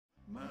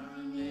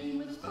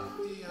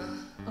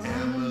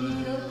I'm a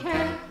little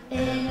cat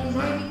and I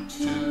like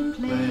to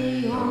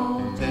play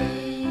all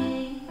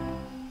day.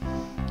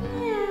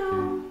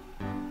 Meow,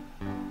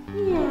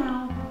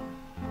 meow.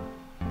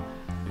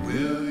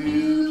 Will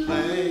you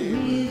play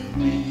with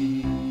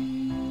me?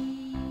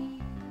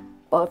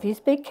 Buffy's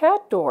Big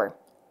Cat Door,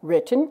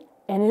 written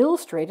and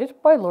illustrated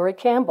by Laurie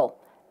Campbell,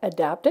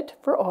 adapted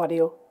for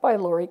audio by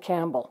Laurie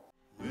Campbell.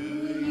 Will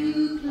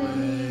you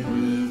play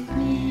with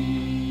me?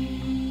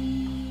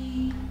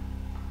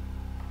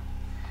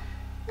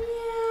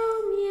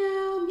 Meow,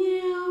 meow,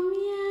 meow,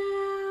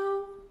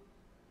 meow.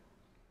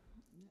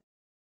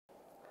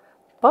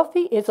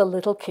 Buffy is a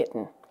little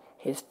kitten.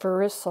 His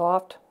fur is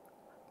soft,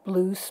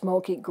 blue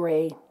smoky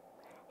gray.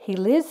 He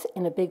lives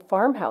in a big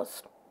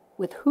farmhouse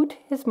with Hoot,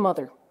 his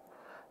mother.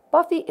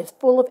 Buffy is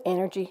full of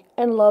energy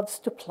and loves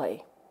to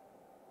play.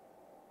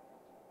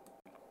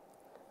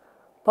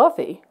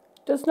 Buffy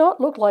does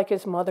not look like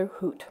his mother,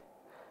 Hoot.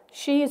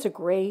 She is a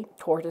gray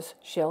tortoise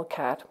shell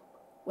cat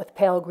with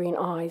pale green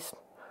eyes.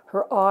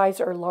 Her eyes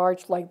are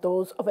large like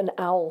those of an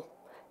owl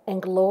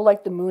and glow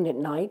like the moon at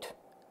night.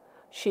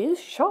 She is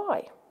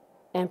shy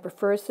and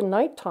prefers the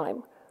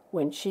nighttime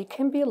when she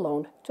can be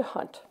alone to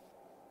hunt.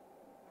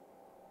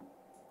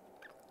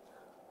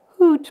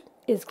 Hoot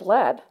is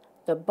glad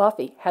that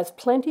Buffy has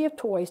plenty of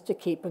toys to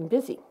keep him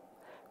busy.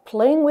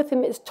 Playing with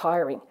him is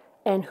tiring,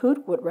 and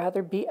Hoot would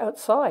rather be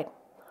outside.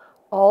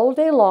 All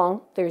day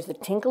long there's the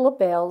tinkle of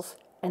bells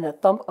and the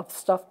thump of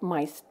stuffed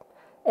mice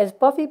as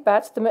Buffy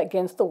bats them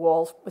against the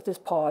walls with his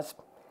paws.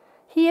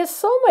 He has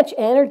so much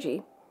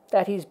energy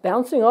that he's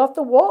bouncing off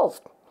the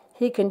walls.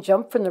 He can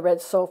jump from the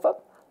red sofa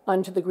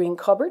onto the green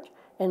cupboard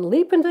and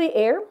leap into the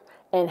air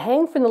and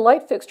hang from the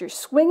light fixture,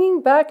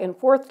 swinging back and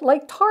forth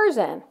like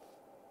Tarzan.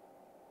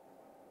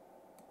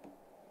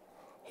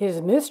 His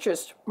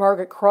mistress,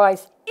 Margaret,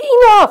 cries,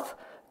 "Enough!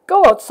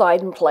 Go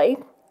outside and play,"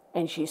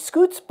 and she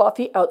scoots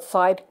Buffy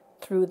outside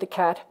through the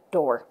cat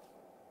door.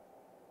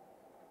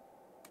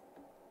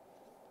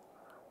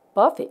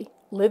 Buffy,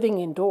 living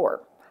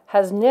indoor,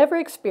 has never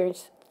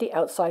experienced the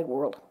outside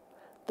world.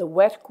 The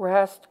wet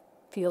grass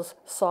feels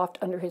soft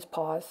under his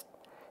paws.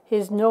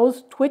 His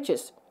nose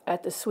twitches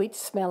at the sweet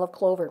smell of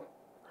clover.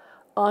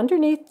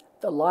 Underneath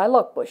the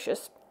lilac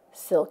bushes,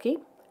 Silky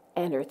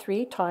and her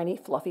 3 tiny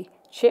fluffy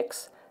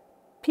chicks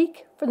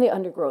peek from the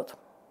undergrowth.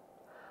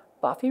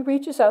 Buffy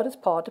reaches out his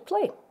paw to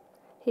play.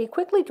 He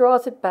quickly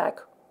draws it back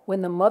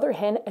when the mother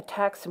hen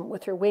attacks him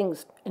with her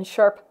wings and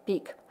sharp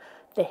beak.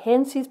 The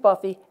hen sees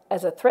Buffy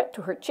as a threat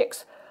to her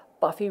chicks.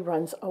 Buffy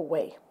runs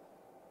away.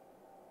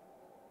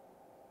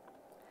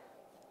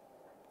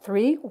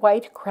 3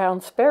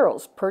 white-crowned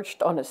sparrows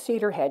perched on a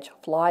cedar hedge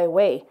fly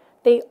away.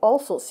 They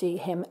also see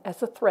him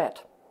as a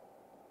threat.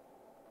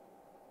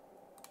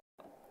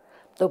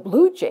 The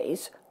blue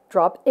jays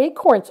drop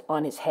acorns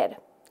on his head.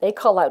 They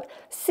call out,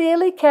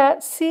 silly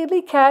cat,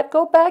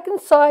 go back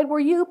inside where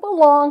you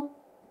belong."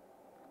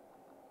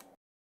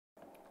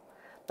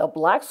 The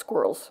black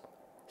squirrels,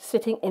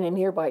 sitting in a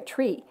nearby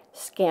tree,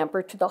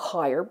 scamper to the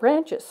higher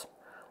branches.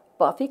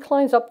 Buffy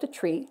climbs up the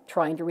tree,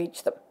 trying to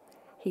reach them.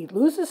 He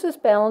loses his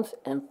balance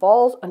and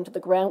falls onto the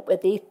ground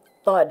with a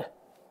thud.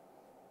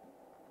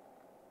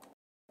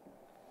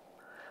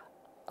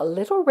 A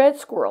little red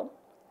squirrel,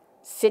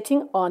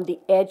 sitting on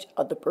the edge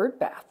of the bird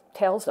bath,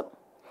 tells him,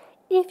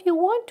 "If you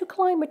want to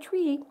climb a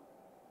tree,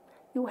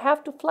 you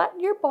have to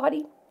flatten your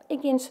body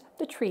against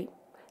the tree.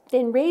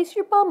 Then raise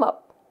your bum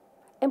up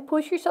and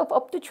push yourself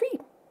up the tree."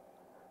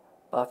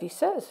 Buffy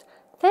says,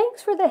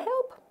 "Thanks for the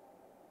help."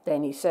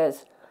 Then he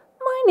says,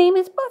 "My name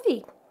is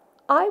Buffy.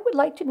 I would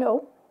like to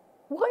know,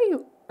 why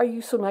are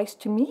you so nice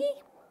to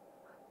me?"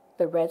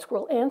 The red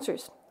squirrel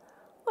answers,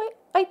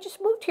 I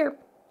just moved here,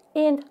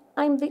 and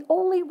I'm the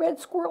only red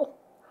squirrel.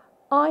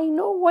 I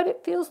know what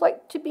it feels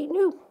like to be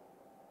new.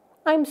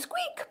 I'm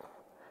Squeak.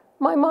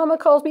 My mama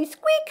calls me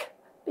Squeak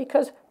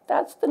because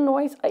that's the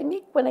noise I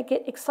make when I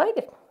get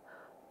excited."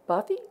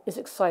 Buffy is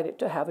excited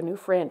to have a new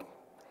friend.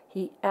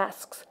 He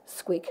asks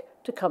Squeak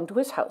to come to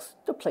his house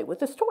to play with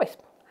his toys.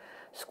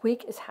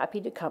 Squeak is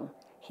happy to come.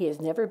 He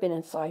has never been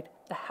inside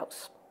the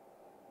house.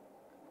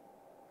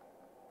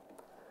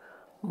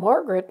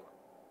 Margaret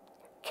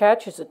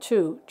catches the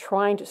 2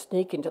 trying to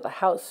sneak into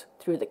the house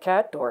through the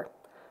cat door.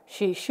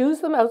 She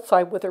shoos them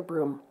outside with her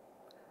broom.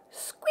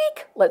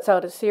 Squeak lets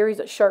out a series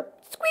of sharp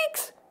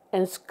squeaks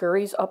and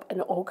scurries up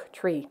an oak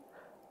tree.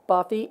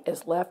 Buffy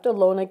is left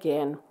alone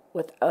again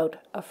without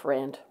a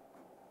friend.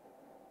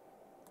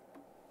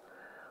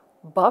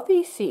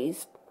 Buffy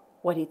sees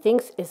what he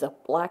thinks is a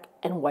black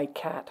and white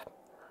cat.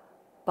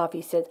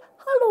 Buffy says,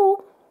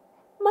 "Hello,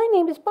 my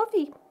name is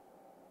Buffy.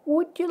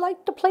 Would you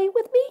like to play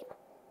with me?"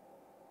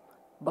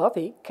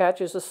 Buffy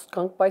catches the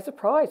skunk by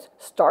surprise.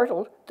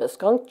 Startled, the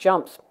skunk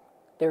jumps.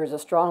 There is a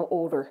strong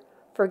odor.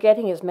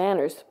 Forgetting his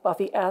manners,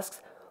 Buffy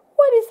asks,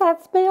 "What is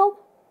that smell?"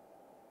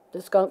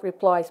 The skunk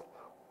replies,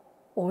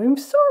 "I'm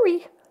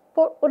sorry,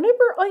 but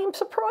whenever I am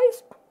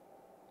surprised,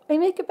 I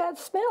make a bad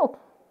smell.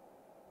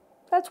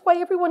 That's why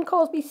everyone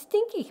calls me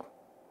Stinky.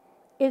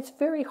 It's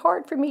very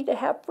hard for me to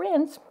have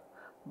friends."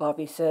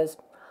 Buffy says,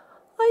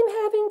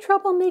 I'm having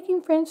trouble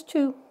making friends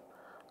too.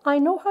 I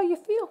know how you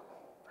feel.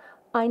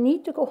 I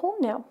need to go home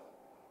now,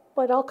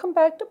 but I'll come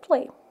back to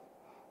play.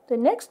 The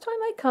next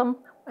time I come,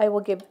 I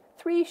will give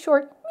 3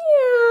 short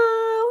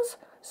meows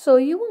so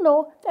you will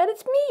know that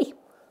it's me.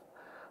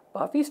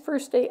 Buffy's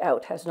first day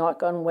out has not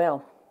gone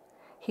well.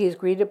 He is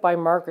greeted by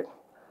Margaret.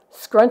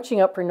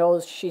 Scrunching up her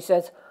nose, she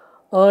says,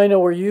 I know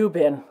where you've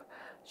been.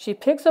 She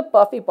picks up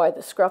Buffy by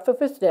the scruff of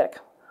his neck,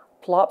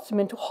 plops him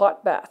into a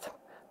hot bath.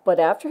 But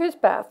after his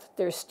bath,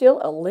 there's still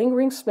a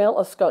lingering smell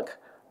of skunk.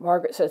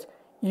 Margaret says,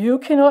 You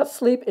cannot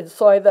sleep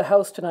inside the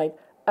house tonight.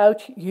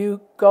 Out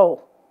you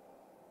go.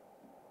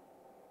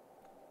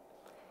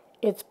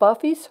 It's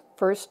Buffy's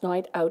first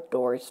night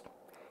outdoors.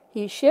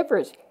 He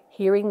shivers,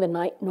 hearing the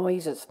night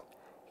noises.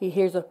 He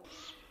hears a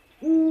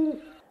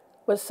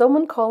Was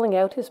someone calling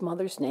out his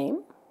mother's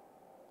name?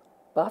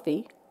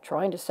 Buffy,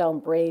 trying to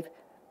sound brave,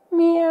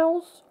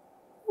 meows.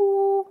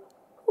 Who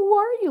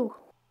are you?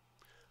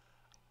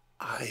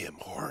 I am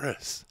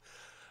Horace,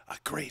 a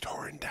great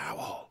horned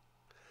owl.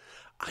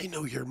 I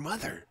know your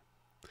mother.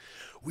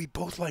 We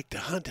both like to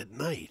hunt at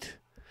night.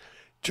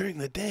 During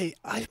the day,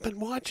 I've been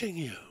watching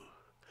you.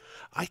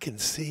 I can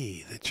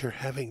see that you're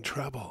having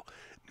trouble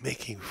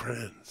making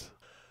friends.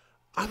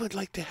 I would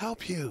like to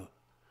help you.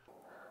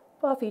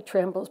 Buffy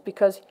trembles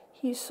because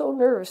he's so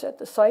nervous at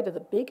the sight of the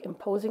big,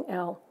 imposing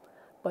owl.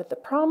 But the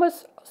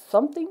promise of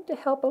something to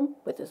help him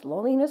with his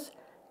loneliness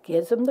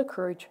gives him the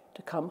courage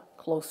to come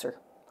closer.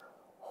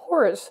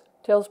 Horace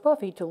tells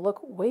Buffy to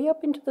look way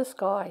up into the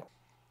sky.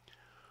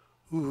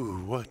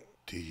 Ooh, what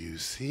do you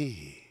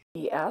see?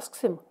 He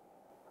asks him.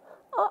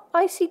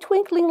 I see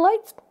twinkling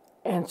lights,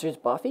 answers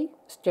Buffy,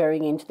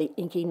 staring into the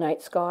inky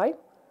night sky.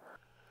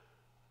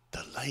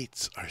 The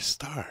lights are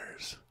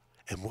stars,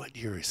 and what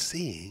you're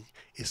seeing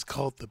is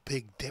called the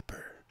Big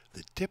Dipper.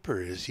 The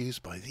dipper is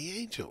used by the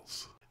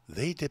angels.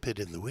 They dip it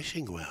in the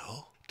wishing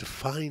well to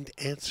find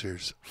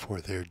answers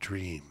for their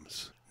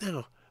dreams.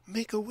 Now,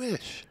 make a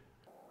wish.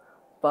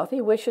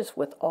 Buffy wishes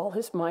with all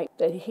his might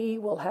that he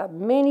will have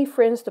many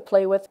friends to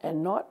play with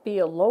and not be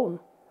alone.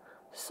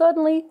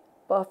 Suddenly,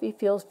 Buffy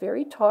feels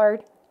very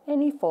tired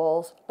and he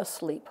falls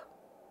asleep.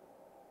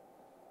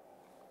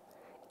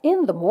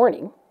 In the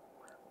morning,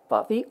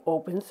 Buffy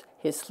opens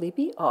his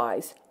sleepy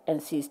eyes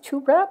and sees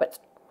 2 rabbits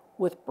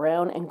with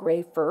brown and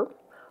gray fur,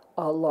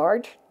 a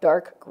large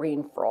dark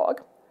green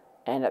frog,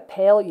 and a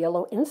pale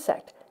yellow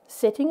insect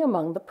sitting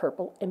among the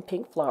purple and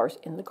pink flowers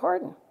in the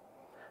garden.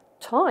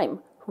 Time,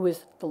 who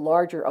is the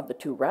larger of the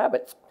 2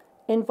 rabbits,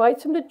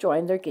 invites him to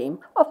join their game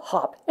of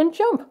hop and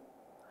jump.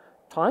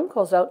 Time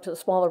calls out to the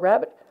smaller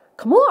rabbit,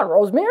 Come on,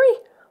 Rosemary!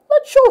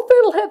 Let's show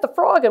Fiddlehead the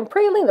frog and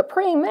Praline the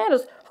praying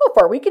mantis how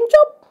far we can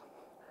jump!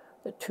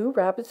 The 2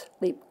 rabbits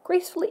leap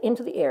gracefully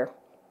into the air.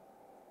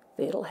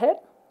 Fiddlehead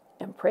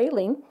and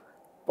Praline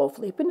both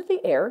leap into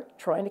the air,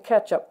 trying to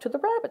catch up to the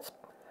rabbits.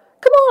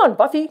 Come on,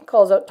 Buffy,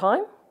 calls out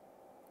Time.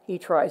 He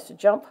tries to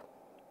jump,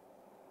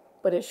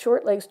 but his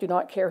short legs do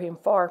not carry him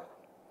far.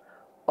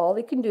 All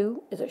he can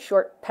do is a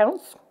short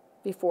pounce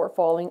before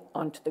falling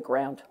onto the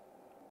ground.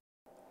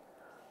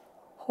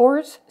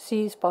 Horace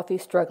sees Buffy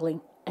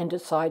struggling and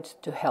decides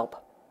to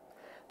help.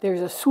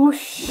 There's a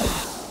swoosh,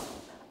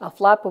 a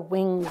flap of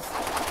wings,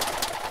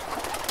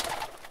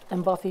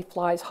 and Buffy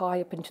flies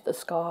high up into the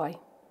sky.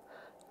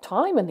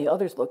 Time and the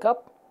others look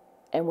up,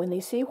 and when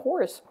they see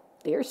Horace,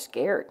 they're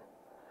scared.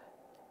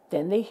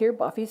 Then they hear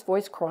Buffy's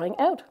voice crying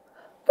out,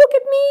 Look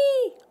at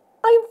me!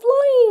 I'm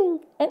flying,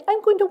 and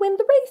I'm going to win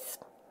the race.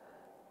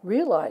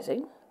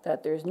 Realizing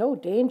that there's no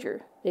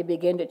danger, they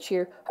begin to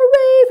cheer,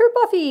 Hooray for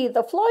Buffy,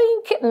 the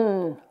flying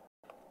kitten!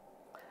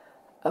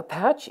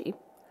 Apache,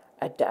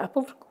 a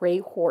dappled gray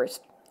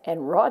horse,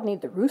 and Rodney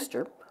the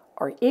rooster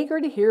are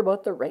eager to hear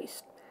about the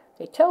race.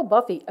 They tell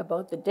Buffy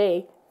about the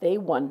day they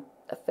won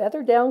the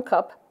Feather Down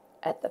Cup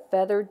at the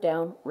Feather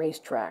Down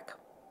racetrack.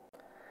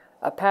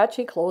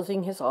 Apache,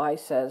 closing his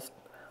eyes, says,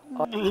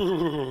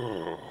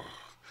 I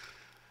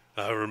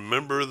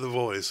remember the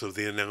voice of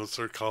the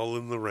announcer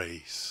calling the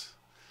race.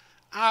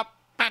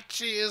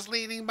 Apache is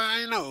leading by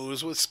a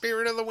nose with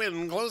Spirit of the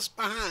Wind close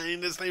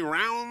behind as they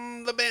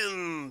round the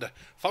bend.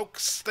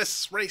 Folks,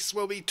 this race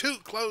will be too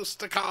close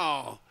to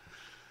call.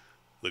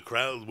 The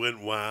crowd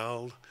went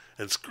wild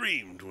and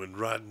screamed when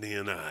Rodney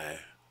and I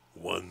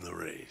won the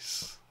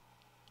race.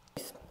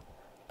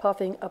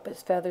 Puffing up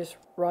his feathers,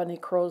 Rodney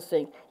crows,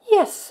 saying,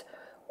 Yes,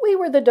 we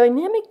were the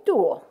dynamic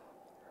duo.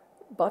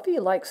 Buffy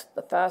likes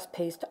the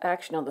fast-paced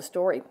action of the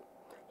story.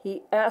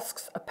 He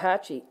asks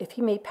Apache if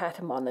he may pat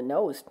him on the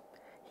nose.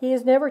 He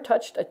has never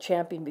touched a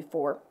champion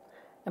before,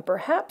 and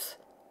perhaps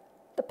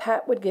the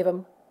pat would give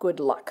him good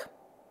luck.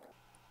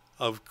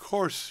 Of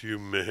course you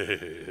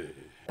may.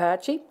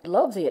 Apache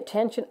loves the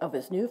attention of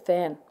his new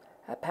fan.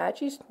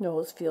 Apache's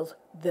nose feels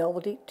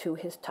velvety to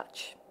his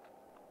touch.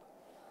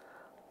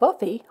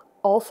 Buffy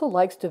also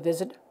likes to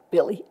visit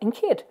Billy and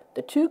Kid,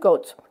 the 2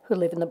 goats who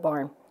live in the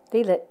barn.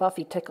 They let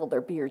Buffy tickle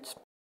their beards.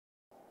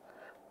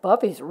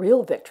 Buffy's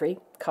real victory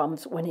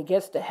comes when he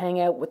gets to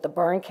hang out with the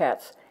barn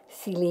cats,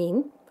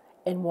 Celine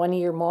and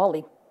One-Ear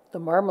Molly, the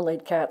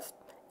marmalade cats,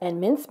 and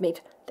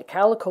Mincemeat, the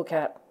calico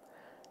cat.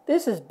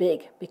 This is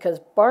big because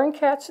barn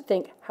cats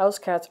think house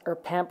cats are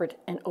pampered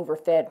and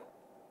overfed.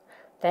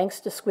 Thanks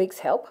to Squeak's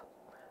help,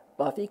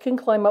 Buffy can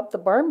climb up the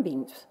barn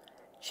beams.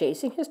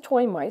 Chasing his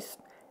toy mice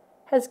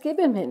has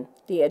given him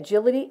the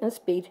agility and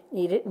speed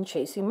needed in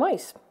chasing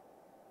mice.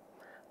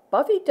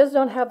 Buffy does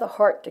not have the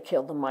heart to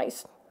kill the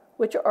mice,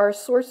 which are a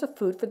source of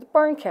food for the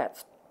barn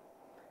cats.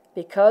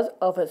 Because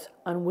of his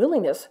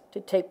unwillingness to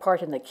take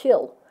part in the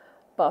kill,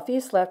 Buffy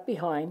is left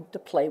behind to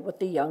play with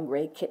the young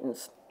gray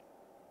kittens.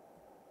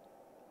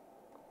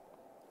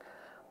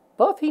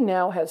 Buffy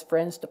now has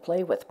friends to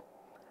play with,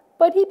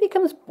 but he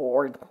becomes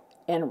bored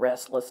and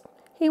restless.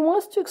 He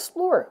wants to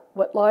explore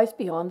what lies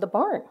beyond the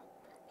barn.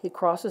 He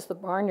crosses the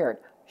barnyard.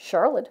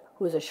 Charlotte,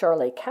 who is a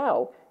Charolais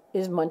cow,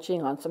 is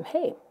munching on some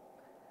hay.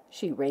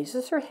 She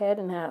raises her head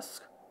and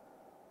asks,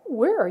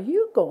 "Where are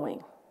you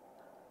going?"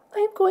 "I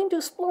am going to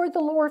explore the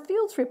lower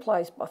fields,"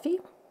 replies Buffy.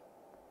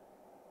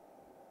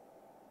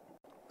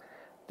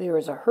 There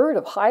is a herd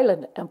of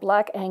Highland and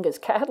Black Angus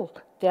cattle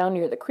down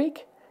near the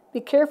creek. Be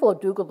careful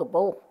of Dougal the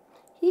bull.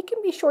 He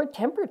can be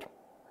short-tempered.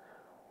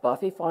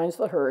 Buffy finds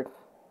the herd.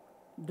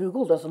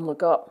 Dougal doesn't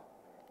look up.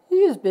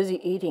 He is busy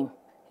eating.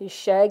 His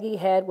shaggy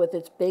head with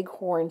its big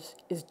horns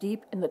is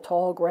deep in the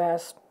tall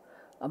grass.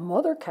 A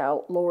mother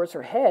cow lowers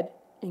her head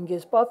and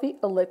gives Buffy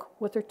a lick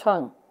with her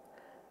tongue.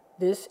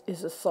 This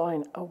is a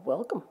sign of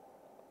welcome.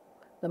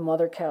 The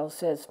mother cow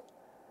says,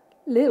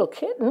 "Little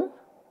kitten,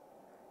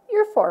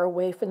 you're far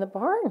away from the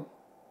barn.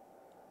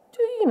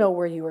 Do you know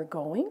where you are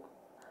going?"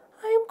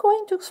 "I am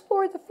going to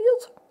explore the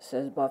fields,"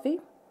 says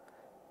Buffy.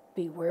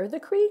 "Beware the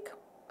creek.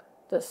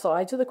 The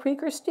sides of the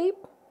creek are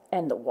steep,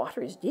 and the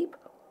water is deep,"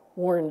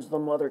 warns the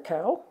mother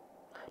cow.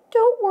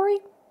 "Don't worry,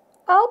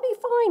 I'll be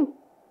fine,"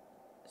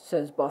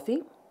 says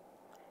Buffy.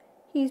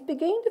 He's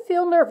beginning to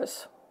feel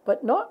nervous,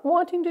 but not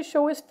wanting to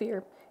show his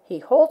fear, he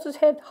holds his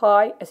head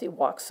high as he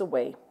walks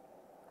away.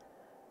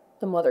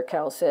 The mother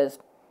cow says,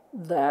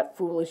 "That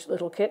foolish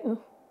little kitten.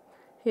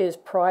 His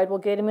pride will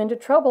get him into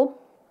trouble.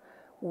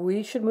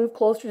 We should move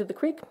closer to the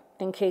creek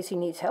in case he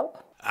needs help."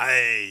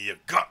 Aye, you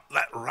got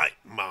that right,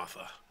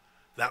 Martha.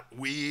 That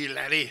wee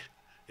laddie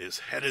is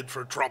headed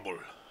for trouble.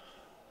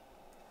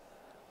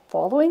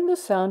 Following the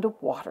sound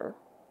of water,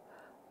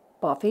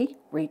 Buffy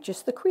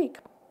reaches the creek.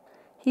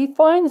 He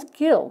finds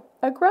Gil,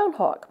 a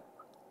groundhog,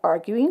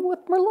 arguing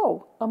with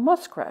Merlot, a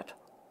muskrat,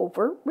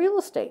 over real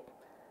estate.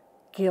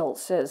 Gil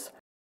says,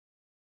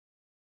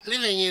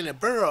 "Living in a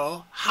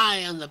burrow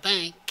high on the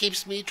bank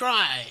keeps me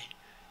dry,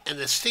 and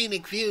the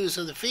scenic views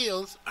of the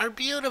fields are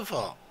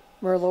beautiful."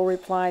 Merlot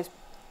replies,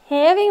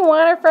 "Having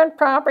waterfront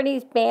property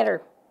is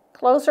better.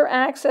 Closer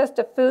access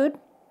to food,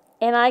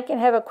 and I can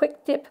have a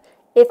quick dip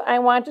if I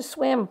want to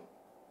swim."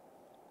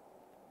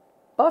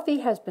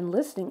 Buffy has been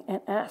listening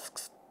and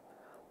asks,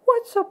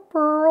 "What's a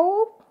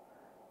burrow?"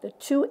 The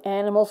two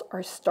animals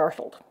are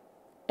startled.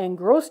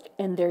 Engrossed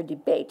in their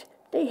debate,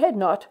 they had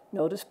not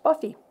noticed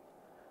Buffy.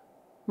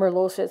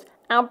 Merlot says,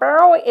 "A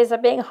burrow is a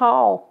big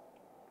hole."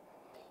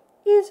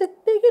 "Is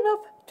it big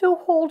enough to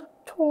hold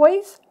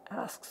toys?"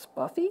 asks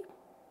Buffy.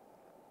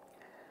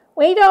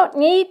 "We don't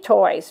need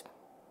toys.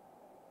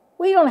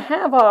 We don't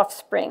have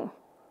offspring.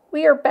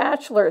 We are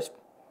bachelors.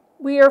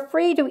 We are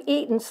free to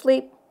eat and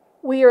sleep.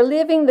 We are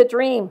living the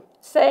dream.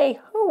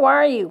 Say, who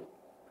are you?"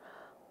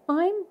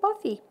 "I'm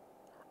Buffy.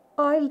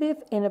 I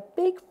live in a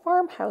big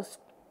farmhouse.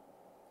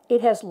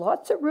 It has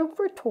lots of room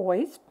for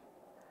toys,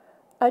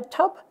 a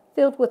tub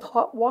filled with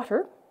hot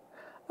water,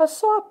 a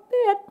soft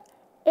bed,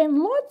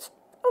 and lots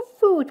of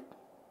food.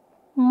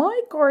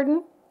 My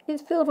garden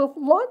is filled with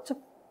lots of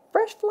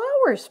fresh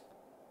flowers."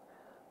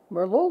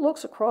 Merlot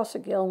looks across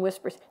at Gil and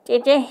whispers,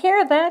 "Did you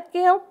hear that,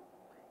 Gil?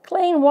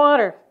 Clean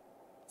water,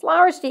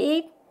 flowers to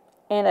eat,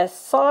 and a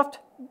soft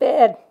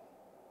bed."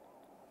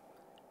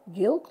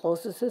 Gil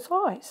closes his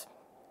eyes.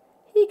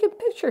 He can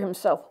picture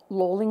himself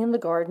lolling in the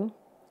garden,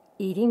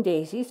 eating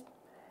daisies,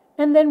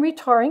 and then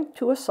retiring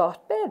to a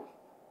soft bed.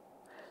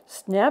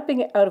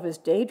 Snapping out of his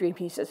daydream,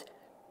 he says,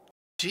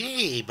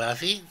 "Gee,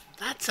 Buffy,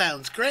 that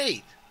sounds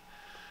great.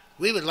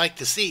 We would like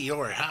to see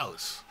your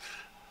house.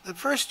 But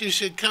first you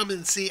should come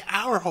and see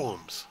our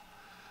homes.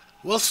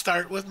 We'll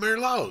start with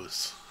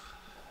Merlot's."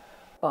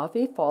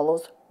 Buffy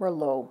follows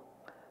Merlot.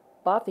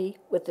 Buffy,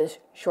 with his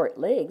short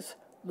legs,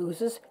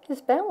 loses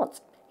his balance.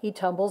 He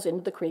tumbles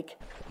into the creek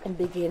and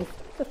begins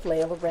to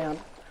flail around.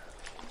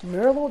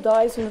 Merlot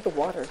dives into the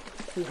water.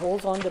 He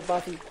holds on to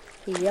Buffy.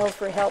 He yells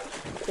for help.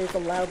 There's a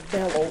loud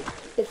bellow.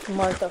 It's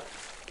Martha.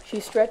 She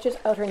stretches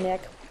out her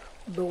neck,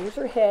 lowers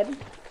her head,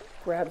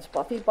 grabs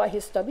Buffy by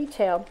his stubby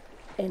tail,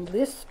 and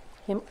lifts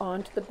him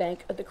onto the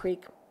bank of the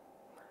creek.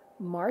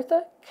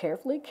 Martha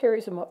carefully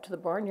carries him up to the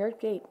barnyard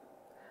gate.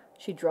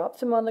 She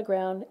drops him on the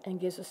ground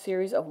and gives a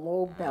series of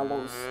low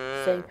bellows,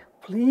 saying,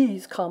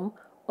 "Please come,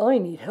 I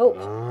need help."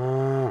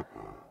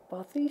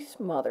 Buffy's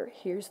mother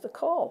hears the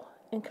call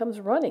and comes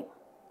running.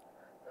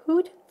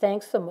 Hoot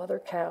thanks the mother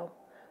cow.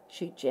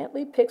 She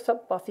gently picks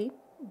up Buffy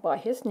by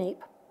his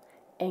nape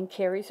and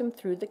carries him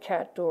through the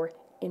cat door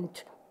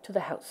into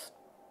the house.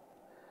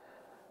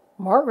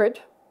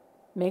 Margaret,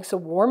 makes a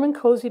warm and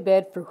cozy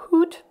bed for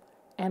Hoot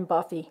and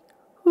Buffy.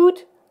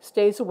 Hoot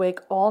stays awake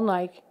all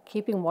night,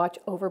 keeping watch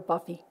over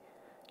Buffy.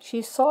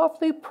 She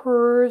softly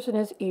purrs in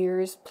his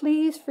ears.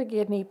 Please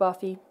forgive me,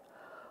 Buffy.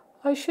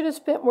 I should have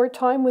spent more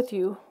time with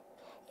you.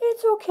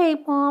 It's okay,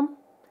 Mom.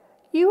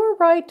 You were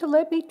right to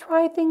let me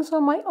try things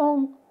on my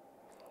own.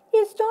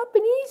 It's not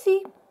been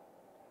easy.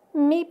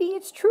 Maybe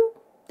it's true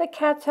that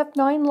cats have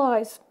 9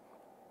 lives.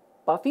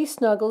 Buffy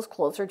snuggles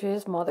closer to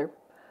his mother.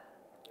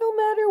 No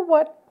matter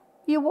what,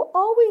 you will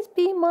always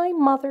be my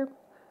mother.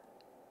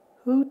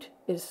 Hoot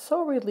is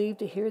so relieved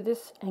to hear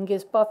this and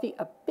gives Buffy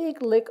a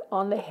big lick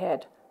on the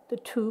head. The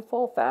two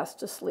fall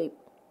fast asleep.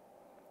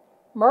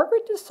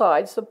 Margaret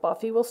decides that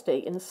Buffy will stay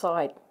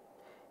inside.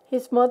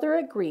 His mother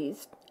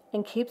agrees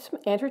and keeps him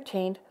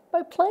entertained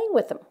by playing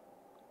with him.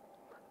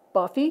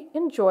 Buffy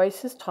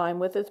enjoys his time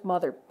with his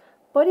mother,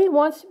 but he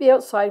wants to be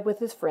outside with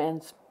his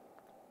friends.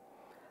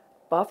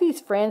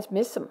 Buffy's friends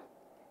miss him.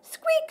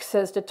 Squeak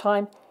says to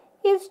Time,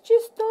 "It's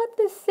just not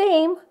the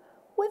same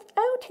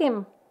without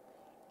him.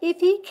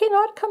 If he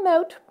cannot come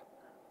out,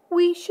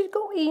 we should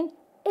go in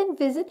and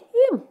visit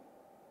him.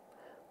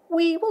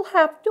 We will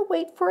have to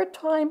wait for a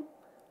time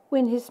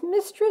when his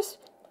mistress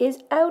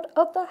is out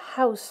of the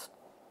house."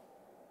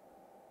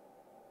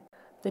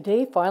 The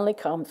day finally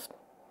comes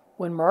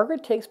when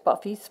Margaret takes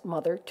Buffy's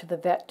mother to the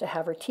vet to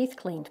have her teeth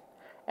cleaned.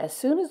 As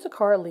soon as the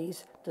car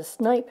leaves, the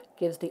snipe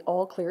gives the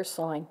all-clear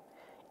sign.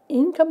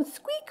 In comes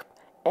Squeak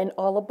and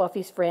all of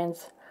Buffy's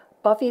friends.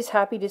 Buffy's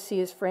happy to see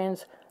his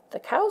friends. The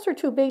cows are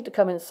too big to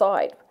come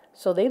inside,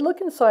 so they look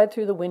inside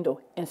through the window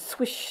and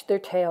swish their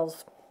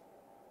tails.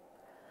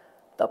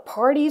 The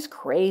party's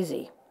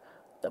crazy.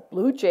 The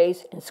Blue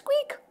Jays and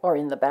Squeak are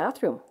in the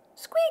bathroom.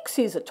 Squeak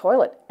sees a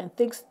toilet and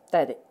thinks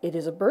that it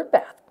is a bird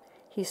bath.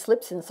 He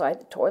slips inside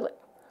the toilet.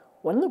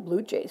 One of the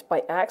Blue Jays,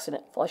 by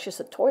accident, flushes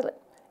the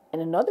toilet,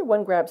 and another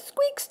one grabs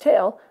Squeak's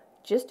tail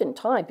just in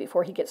time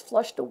before he gets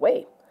flushed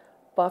away.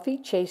 Buffy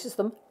chases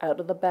them out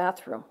of the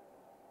bathroom.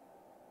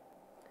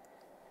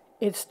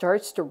 It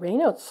starts to rain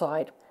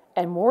outside,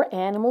 and more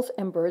animals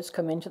and birds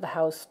come into the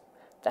house.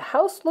 The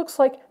house looks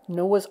like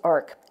Noah's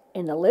Ark.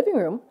 In the living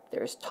room,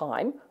 there's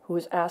Time, who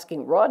is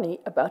asking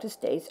Rodney about his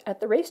days at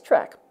the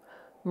racetrack.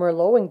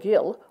 Merlot and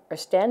Gil are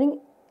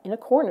standing in a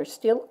corner,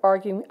 still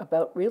arguing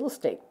about real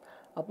estate.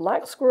 A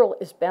black squirrel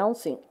is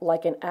bouncing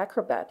like an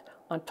acrobat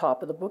on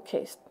top of the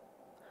bookcase.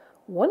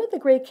 One of the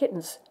gray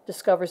kittens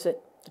discovers the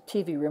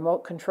TV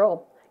remote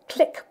control.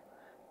 Click!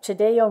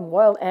 Today on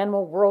Wild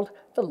Animal World,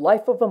 the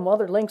life of a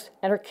mother lynx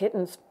and her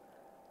kittens.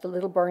 The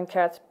little barn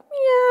cats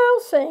meow,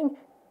 saying,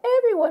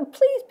 "Everyone,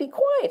 please be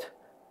quiet."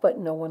 But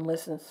no one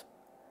listens.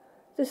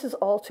 This is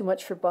all too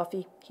much for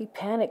Buffy. He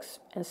panics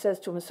and says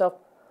to himself,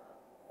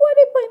 "What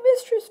if my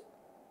mistress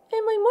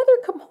and my mother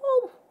come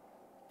home?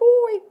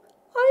 Boy,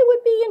 I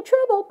would be in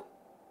trouble."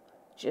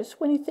 Just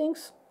when he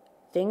thinks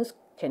things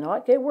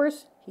cannot get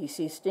worse, he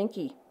sees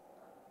Stinky.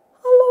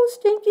 "Hello,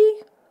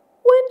 Stinky.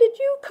 When did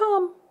you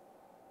come?"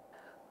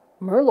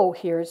 Merlot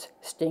hears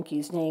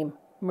Stinky's name.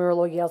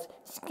 Merlot yells,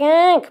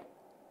 "Skunk!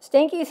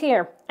 Stinky's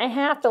here. I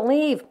have to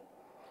leave."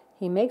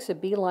 He makes a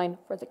beeline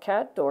for the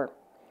cat door.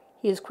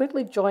 He is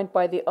quickly joined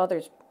by the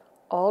others,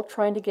 all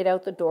trying to get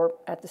out the door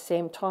at the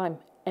same time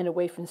and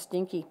away from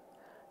Stinky.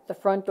 The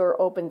front door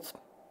opens.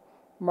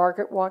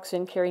 Margaret walks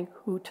in carrying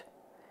Hoot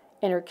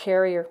and her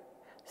carrier.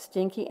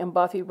 Stinky and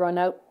Buffy run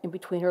out in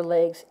between her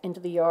legs into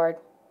the yard.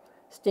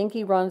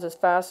 Stinky runs as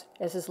fast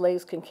as his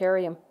legs can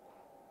carry him.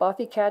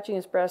 Buffy, catching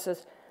his breath,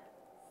 says,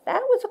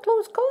 "That was a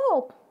close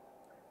call."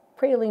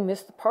 Praline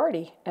missed the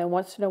party and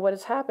wants to know what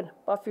has happened.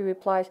 Buffy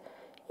replies,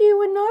 "You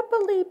would not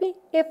believe me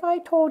if I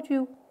told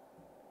you."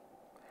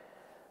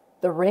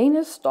 The rain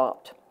has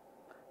stopped.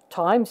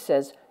 Time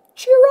says,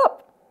 "Cheer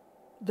up!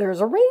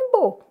 There's a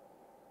rainbow.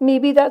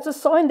 Maybe that's a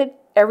sign that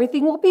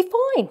everything will be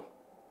fine."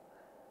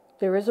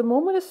 There is a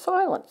moment of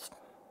silence,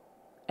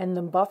 and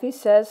then Buffy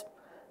says,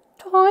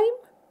 "Time,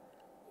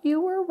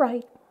 you were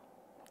right.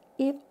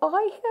 If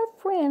I have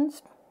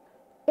friends,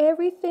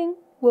 everything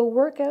will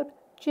work out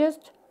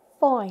just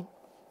fine."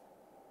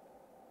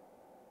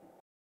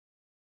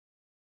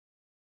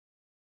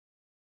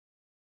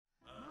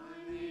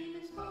 My name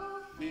is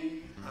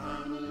Buffy.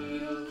 I'm a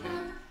little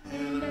cat,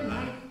 and I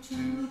like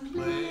to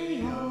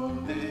play all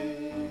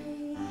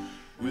day.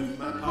 With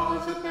my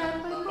paws up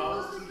and my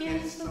nose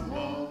against the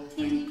wall,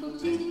 tinkle,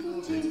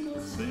 tinkle,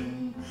 tinkle,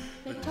 sing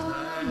the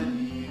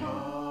tiny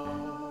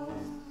ball.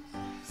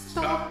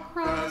 "Stop!"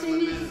 cries the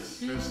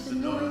mistress, "the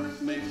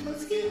noise makes my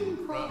skin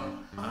crawl."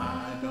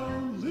 I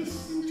don't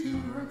listen to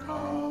her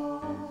call.